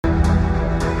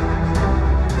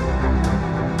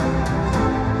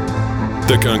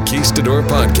The Conquistador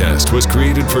Podcast was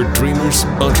created for dreamers,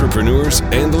 entrepreneurs,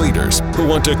 and leaders who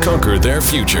want to conquer their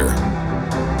future.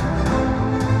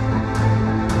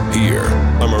 Here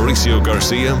are Mauricio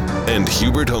Garcia and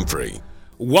Hubert Humphrey.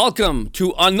 Welcome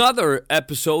to another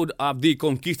episode of the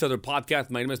Conquistador Podcast.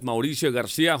 My name is Mauricio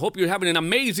Garcia. Hope you're having an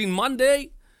amazing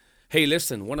Monday. Hey,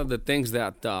 listen, one of the things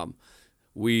that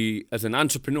we, as an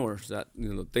entrepreneur,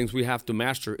 things we have to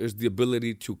master is the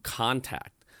ability to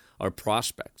contact our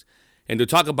prospects. And to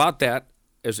talk about that,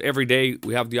 as every day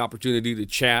we have the opportunity to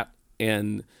chat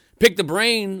and pick the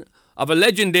brain of a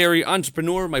legendary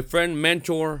entrepreneur, my friend,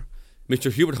 mentor,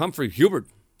 Mr. Hubert Humphrey. Hubert,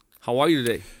 how are you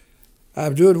today?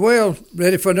 I'm doing well.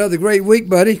 Ready for another great week,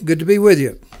 buddy. Good to be with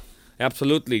you.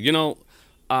 Absolutely. You know,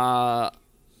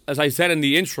 as I said in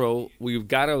the intro,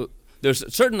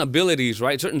 there's certain abilities,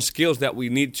 right? Certain skills that we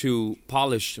need to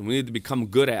polish and we need to become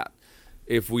good at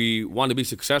if we want to be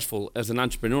successful as an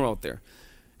entrepreneur out there.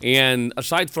 And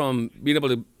aside from being able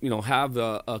to, have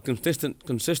a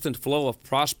consistent flow of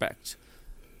prospects,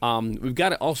 we've got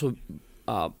to also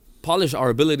polish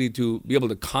our ability to be able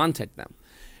to contact them.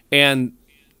 And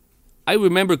I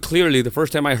remember clearly the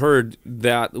first time I heard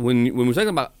that when we're talking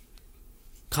about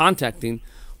contacting,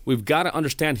 we've got to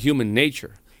understand human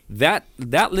nature. That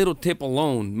little tip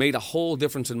alone made a whole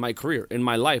difference in my career, in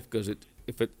my life, because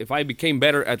if I became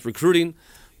better at recruiting,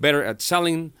 better at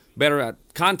selling, better at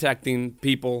contacting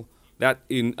people, that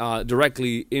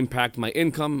directly impact my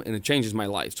income and it changes my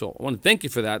life. So I want to thank you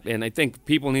for that. And I think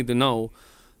people need to know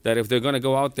that if they're going to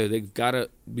go out there, they've got to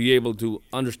be able to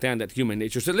understand that human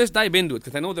nature. So let's dive into it,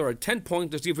 because I know there are 10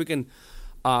 points. Let's see if we can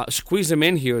squeeze them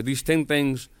in here, these 10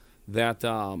 things that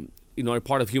are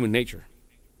part of human nature.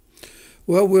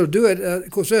 Well, we'll do it. Of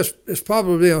course, it's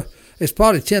probably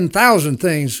 10,000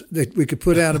 things that we could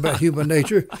put out about human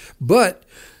nature. But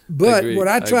what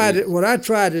I tried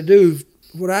to do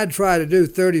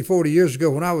 30, 40 years ago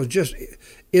when I was just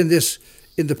in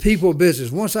the people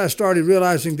business, once I started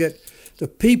realizing that the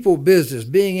people business,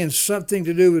 being in something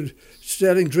to do with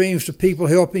selling dreams to people,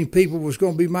 helping people, was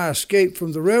going to be my escape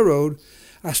from the railroad,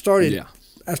 I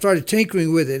started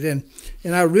tinkering with it,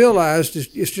 and I realized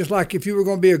it's just like if you were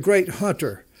going to be a great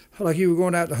hunter, like you were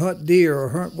going out to hunt deer or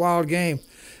hunt wild game.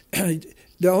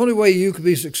 The only way you could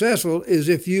be successful is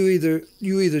if you either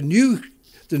knew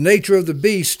the nature of the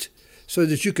beast so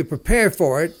that you could prepare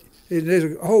for it. And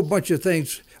there's a whole bunch of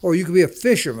things. Or you could be a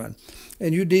fisherman,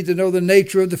 and you need to know the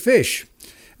nature of the fish.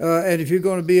 And if you're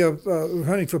going to be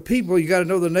hunting for people, you got to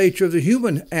know the nature of the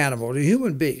human animal, the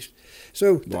human beast.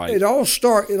 So right. It all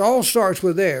starts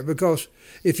with there, because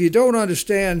if you don't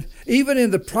understand, even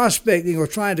in the prospecting or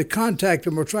trying to contact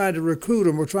them or trying to recruit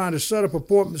them or trying to set up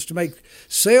appointments to make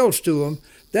sales to them,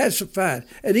 that's fine.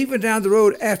 And even down the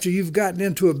road after you've gotten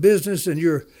into a business and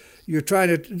you're trying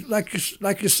to,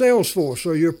 like your sales force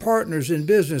or your partners in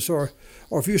business, or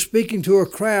if you're speaking to a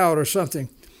crowd or something,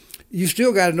 you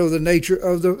still got to know the nature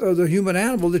of the human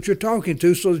animal that you're talking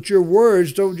to, so that your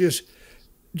words don't just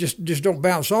don't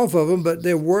bounce off of them, but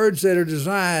they're words that are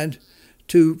designed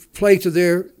to play to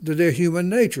their human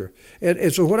nature.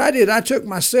 And so what I did, I took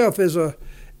myself as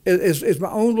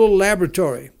my own little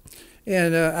laboratory.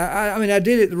 And I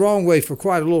did it the wrong way for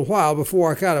quite a little while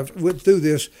before I kind of went through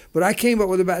this, but I came up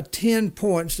with about 10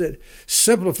 points that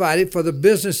simplified it for the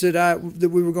business that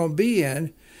we were going to be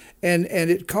in, and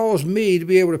it caused me to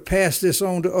be able to pass this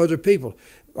on to other people.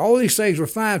 All these things were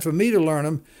fine for me to learn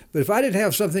them, but if I didn't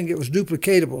have something that was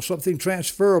duplicatable, something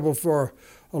transferable for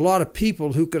a lot of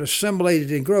people who could assimilate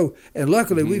it and grow, and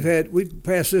luckily we've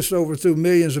passed this over through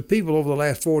millions of people over the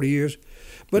last 40 years.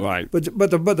 But right. but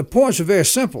the points are very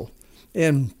simple.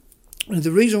 And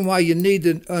the reason why you need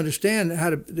to understand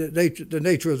the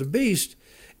nature of the beast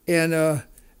and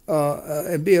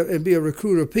be a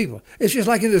recruiter of people. It's just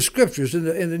like in the scriptures in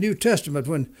the New Testament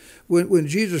when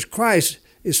Jesus Christ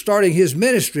is starting his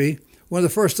ministry. One of the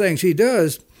first things he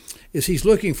does is he's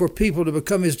looking for people to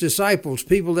become his disciples,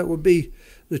 people that would be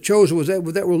the chosen ones that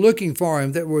were looking for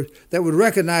him, that would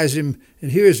recognize him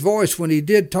and hear his voice when he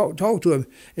did talk to him.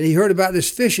 And he heard about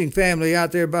this fishing family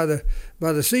out there by the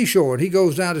seashore, and he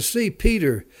goes down to see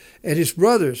Peter and his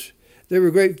brothers. They were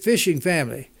a great fishing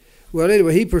family. Well,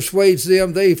 anyway, he persuades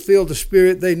them. They feel the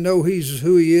Spirit. They know he's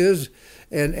who he is,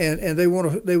 and they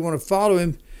want to follow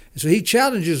him. And so he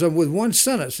challenges them with one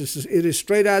sentence. It is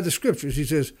straight out of the scriptures. He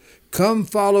says, "Come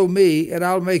follow me, and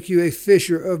I'll make you a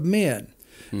fisher of men."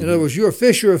 In other words, you're a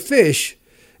fisher of fish.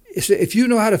 If you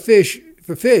know how to fish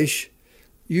for fish,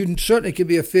 you certainly can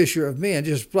be a fisher of men.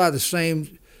 Just apply the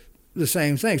same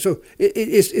thing. So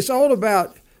it's all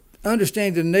about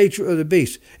understanding the nature of the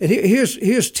beast. And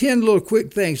here's 10 little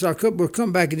quick things. We'll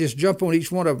come back and just jump on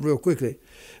each one of them real quickly.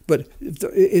 But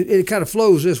it kind of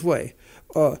flows this way.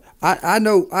 I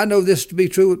know this to be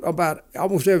true about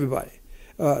almost everybody.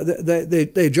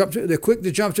 They're quick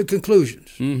to jump to conclusions.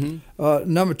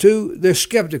 Mm-hmm. Number 2, they're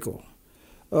skeptical.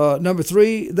 Number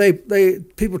 3,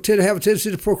 people tend to have a tendency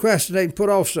to procrastinate and put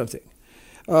off something.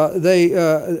 All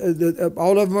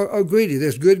of them are greedy.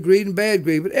 There's good greed and bad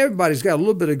greed, but everybody's got a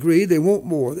little bit of greed. They want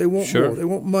more. They want more. They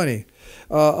want money.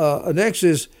 Next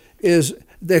is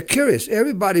they're curious.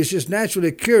 Everybody's just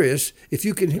naturally curious if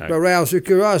you can arouse their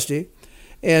curiosity,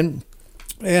 and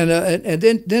then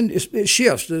it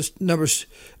shifts. This number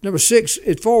 6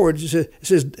 it forwards. It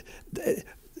says,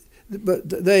 but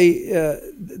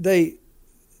they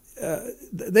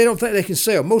don't think they can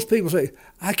sell. Most people say,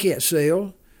 I can't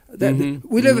sell.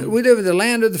 We live in the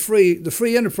land of the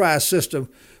free enterprise system,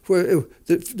 where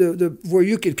where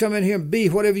you can come in here and be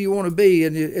whatever you want to be,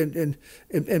 and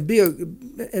be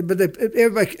but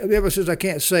everybody says I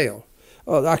can't sell.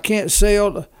 I can't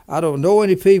sell. I don't know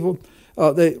any people.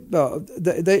 They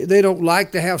don't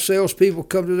like to have salespeople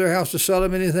come to their house to sell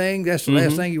them anything. That's the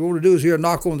last thing you want to do is hear a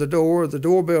knock on the door, or the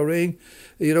doorbell ring.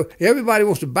 Everybody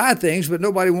wants to buy things, but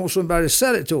nobody wants somebody to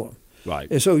sell it to them.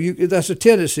 Right. And so that's a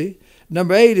tendency.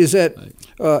 Number 8 is that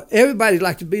everybody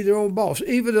like to be their own boss.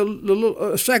 Even the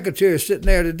little secretary sitting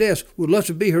there at the desk would love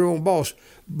to be her own boss,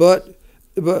 but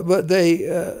they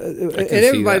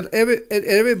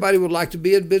everybody would like to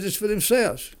be in business for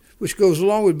themselves, which goes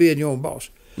along with being your own boss.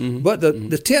 Mm-hmm. But the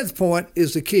 10th point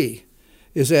is the key,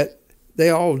 is that they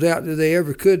all doubt that they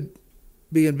ever could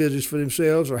be in business for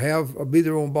themselves or be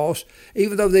their own boss,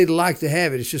 even though they'd like to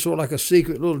have it. It's just sort of like a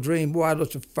secret little dream. Boy, I'd love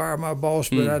to fire my boss,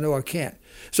 but I know I can't.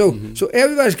 So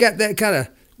everybody's got that kind of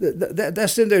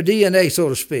that's in their DNA, so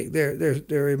to speak.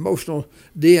 Their emotional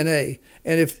DNA.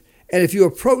 And if you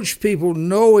approach people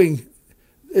knowing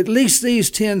at least these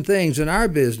 10 things in our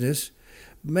business,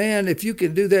 man, if you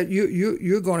can do that,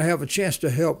 you're going to have a chance to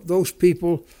help those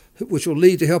people, which will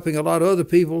lead to helping a lot of other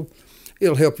people.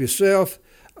 It'll help yourself.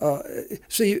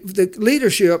 See, the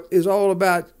leadership is all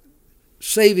about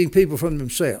saving people from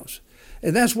themselves.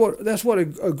 And that's what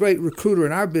a great recruiter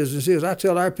in our business is. I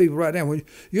tell our people right now, when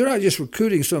you're not just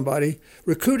recruiting somebody,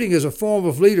 recruiting is a form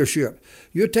of leadership.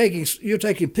 You're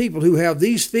taking people who have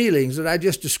these feelings that I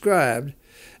just described,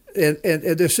 and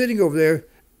they're sitting over there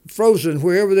frozen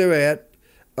wherever they're at,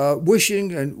 wishing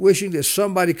that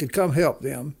somebody could come help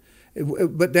them,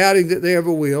 but doubting that they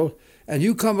ever will. And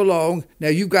you come along, now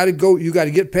you got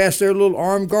to get past their little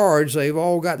armed guards. They've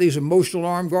all got these emotional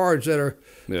armed guards that are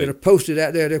posted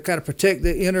out there to kind of protect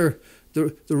the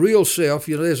real self.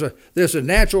 There's a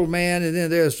natural man, and then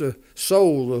there's the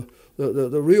soul,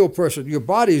 the real person. Your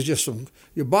bodies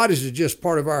are just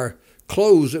part of our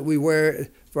clothes that we wear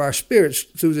for our spirits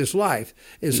through this life.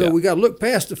 And so we got to look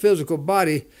past the physical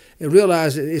body and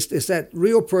realize that it's that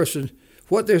real person.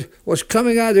 What's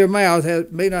coming out of their mouth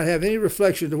may not have any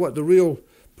reflection to what the real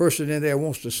person in there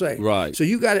wants to say. Right. So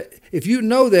you got to, if you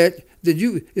know that, then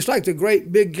it's like the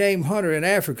great big game hunter in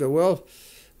Africa. Well,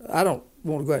 I don't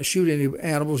want to go out and shoot any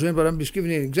animals in, but I'm just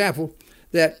giving you an example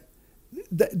that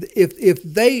if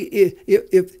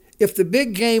the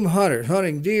big game hunter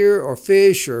hunting deer or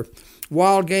fish or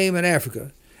wild game in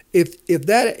Africa, if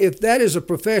that is a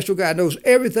professional guy, knows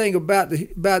everything about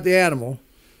the animal.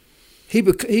 He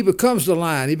becomes the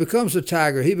lion, he becomes the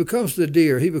tiger, he becomes the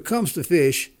deer, he becomes the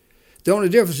fish. The only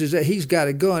difference is that he's got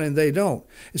a gun and they don't.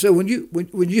 And so when you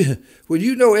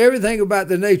know everything about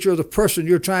the nature of the person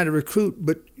you're trying to recruit,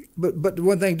 but the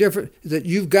one thing different is that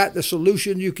you've got the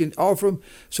solution you can offer them.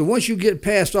 So once you get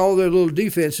past all their little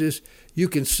defenses, you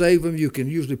can save them. You can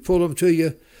usually pull them to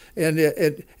you.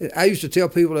 And I used to tell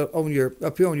people up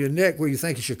here on your neck where you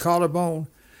think it's your collarbone.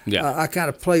 Yeah. I kind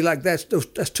of play like that's 2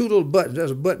 little buttons.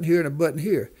 There's a button here and a button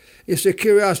here. It's their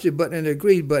curiosity button and their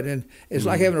greed button. And it's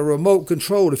like having a remote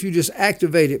control. If you just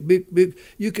activate it,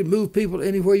 you can move people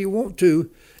anywhere you want to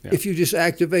if you just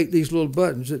activate these little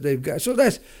buttons that they've got. So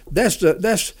that's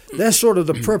sort of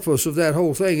the purpose of that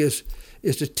whole thing is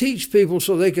to teach people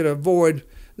so they can avoid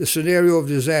the scenario of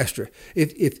disaster.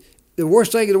 If the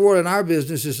worst thing in the world in our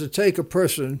business is to take a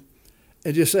person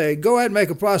and just say, go ahead and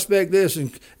make a prospect this,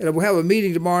 and we'll have a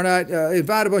meeting tomorrow night.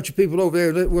 Invite a bunch of people over there,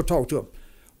 and we'll talk to them.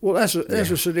 Well, that's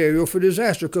a scenario for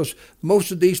disaster because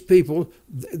most of these people,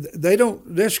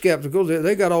 they're skeptical.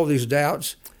 They got all these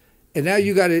doubts, and now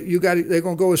they're going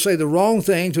to go and say the wrong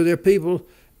thing to their people,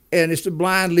 and it's the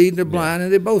blind leading the blind,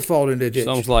 and they both fall in the ditch.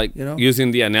 Sounds like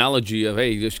using the analogy of,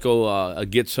 hey, just go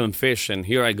get some fish, and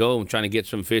here I go. I'm trying to get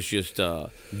some fish, just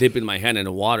dipping my hand in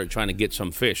the water, trying to get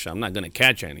some fish. I'm not going to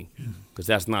catch any. because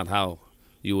that's not how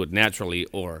you would naturally,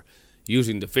 or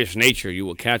using the fish nature, you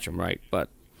will catch them, right? But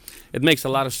it makes a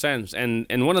lot of sense. And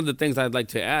one of the things I'd like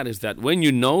to add is that when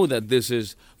you know that this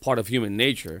is part of human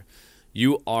nature,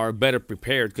 you are better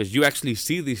prepared because you actually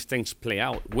see these things play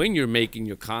out when you're making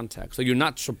your contact. So you're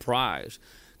not surprised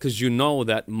because you know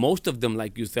that most of them,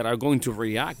 like you said, are going to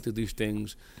react to these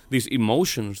things, these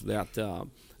emotions that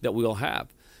we all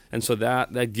have. And so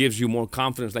that gives you more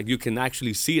confidence. Like you can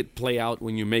actually see it play out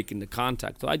when you're making the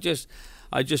contact. So I just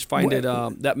find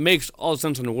that makes all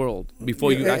sense in the world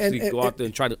before you actually go out there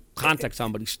and try to contact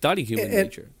somebody. Study human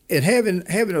nature. And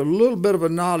having a little bit of a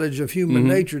knowledge of human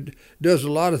nature does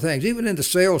a lot of things, even in the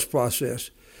sales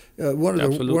process.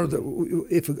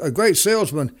 If a great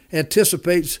salesman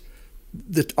anticipates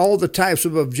all the types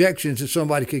of objections that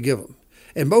somebody could give them,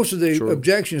 and most of the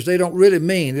objections they don't really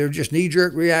mean. They're just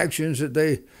knee-jerk reactions that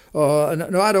they,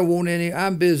 no, I don't want any.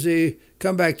 I'm busy.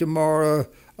 Come back tomorrow.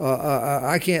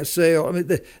 I can't sell. I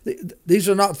mean, these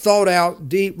are not thought out,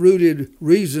 deep-rooted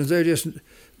reasons. They're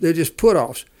just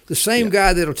put-offs. The same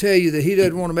guy that'll tell you that he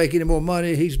doesn't want to make any more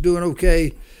money, he's doing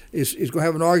okay, is going to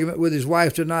have an argument with his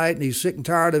wife tonight, and he's sick and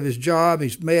tired of his job.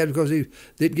 He's mad because he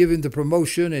didn't give him the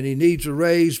promotion, and he needs a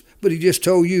raise. But he just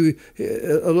told you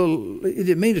a little. He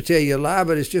didn't mean to tell you a lie,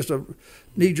 but it's just a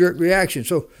knee-jerk reaction.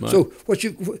 So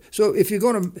if you're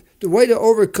going to, the way to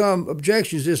overcome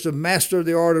objections is to master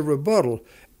the art of rebuttal.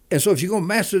 And so if you're going to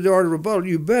master the art of rebuttal,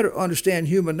 you better understand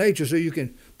human nature so you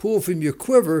can pull from your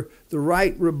quiver the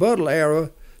right rebuttal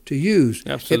arrow to use.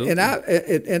 Absolutely.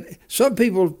 And some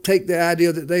people take the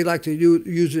idea that they like to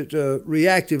use it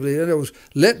reactively. In other words,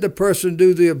 let the person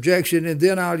do the objection and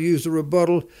then I'll use the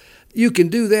rebuttal. You can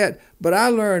do that, but I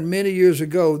learned many years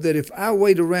ago that if I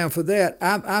wait around for that,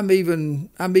 I'm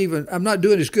not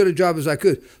doing as good a job as I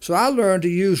could. So I learned to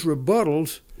use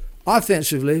rebuttals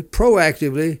offensively,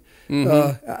 proactively.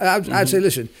 I'd say,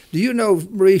 listen, do you know,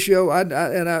 Mauricio?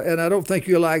 I don't think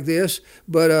you're like this,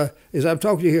 but as I'm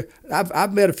talking to you here,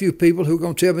 I've met a few people who are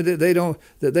going to tell me that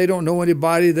they don't know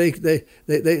anybody.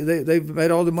 They've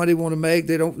made all the money they want to make.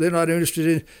 They're not interested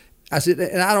in. I said,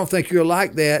 and I don't think you're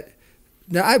like that.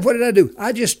 Now, what did I do?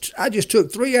 I just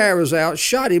took 3 arrows out,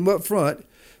 shot him up front.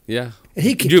 Yeah.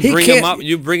 You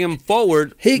bring him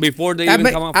forward before they even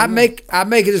come up. I make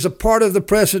it as a part of the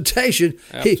presentation.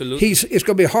 Absolutely. It's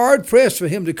going to be hard pressed for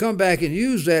him to come back and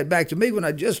use that back to me when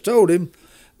I just told him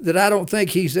that I don't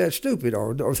think he's that stupid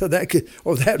or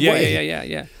that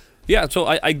way. Yeah. So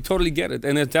I totally get it,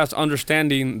 and that's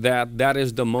understanding that's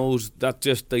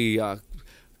just the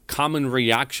common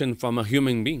reaction from a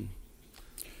human being.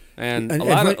 And a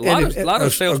lot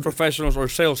of sales professionals or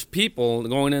sales people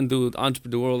going into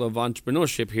the world of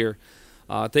entrepreneurship here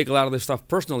take a lot of this stuff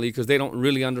personally because they don't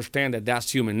really understand that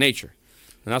that's human nature,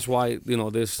 and that's why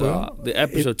the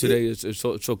episode today is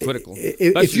so critical.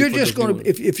 If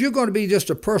you're going to be just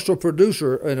a personal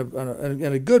producer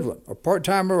and a good one, a part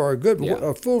timer or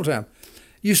a full time,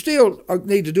 you still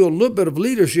need to do a little bit of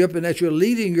leadership, and that you're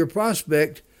leading your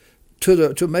prospect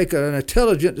to make an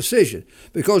intelligent decision.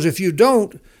 Because if you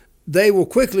don't, they will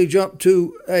quickly jump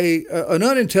to an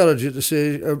unintelligent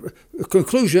decision, a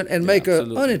conclusion, and make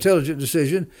an unintelligent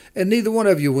decision, and neither one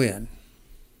of you win.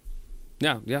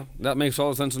 Yeah, that makes all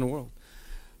the sense in the world.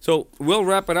 So we'll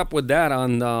wrap it up with that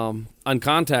on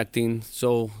contacting.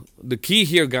 So the key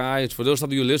here, guys, for those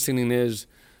of you listening, is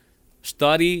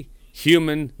study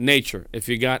human nature. If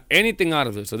you got anything out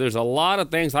of this, so there's a lot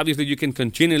of things. Obviously, you can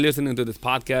continue listening to this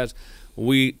podcast.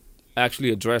 We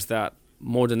actually address that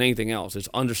more than anything else. It's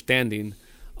understanding,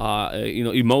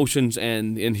 emotions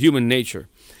and human nature.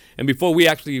 And before we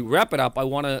actually wrap it up, I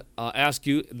want to ask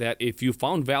you that if you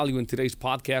found value in today's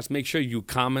podcast, make sure you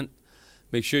comment,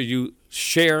 make sure you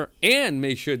share, and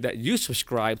make sure that you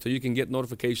subscribe so you can get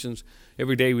notifications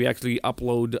every day. We actually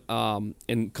upload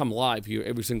and come live here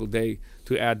every single day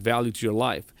to add value to your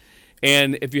life.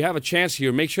 And if you have a chance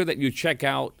here, make sure that you check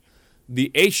out the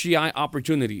HCI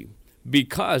opportunity.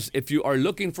 Because if you are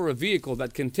looking for a vehicle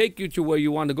that can take you to where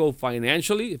you want to go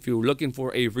financially, if you're looking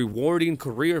for a rewarding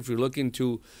career, if you're looking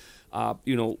to,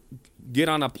 get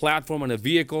on a platform and a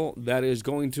vehicle that is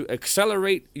going to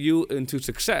accelerate you into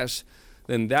success,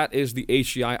 then that is the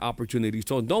HCI opportunity.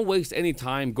 So don't waste any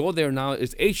time. Go there now.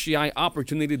 It's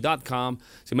HCIopportunity.com.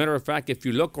 As a matter of fact, if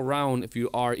you look around, if you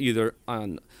are either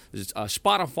on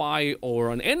Spotify or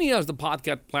on any of the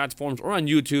podcast platforms or on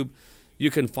YouTube, you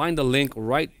can find the link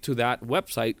right to that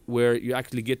website where you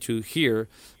actually get to hear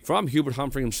from Hubert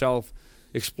Humphrey himself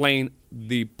explain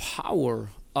the power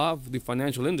of the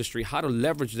financial industry, how to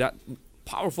leverage that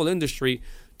powerful industry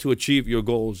to achieve your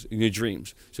goals and your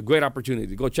dreams. It's a great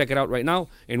opportunity. Go check it out right now.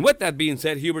 And with that being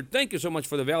said, Hubert, thank you so much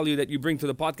for the value that you bring to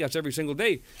the podcast every single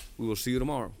day. We will see you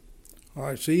tomorrow. All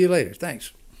right, see you later.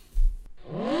 Thanks.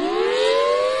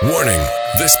 Warning,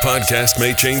 this podcast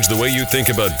may change the way you think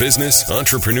about business,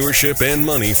 entrepreneurship, and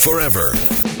money forever.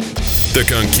 The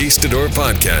Conquistador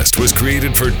Podcast was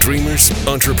created for dreamers,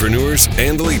 entrepreneurs,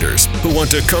 and leaders who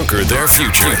want to conquer their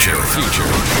future.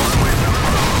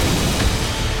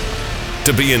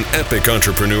 To be an epic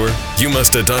entrepreneur, you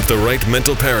must adopt the right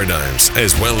mental paradigms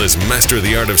as well as master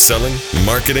the art of selling,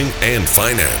 marketing, and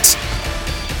finance.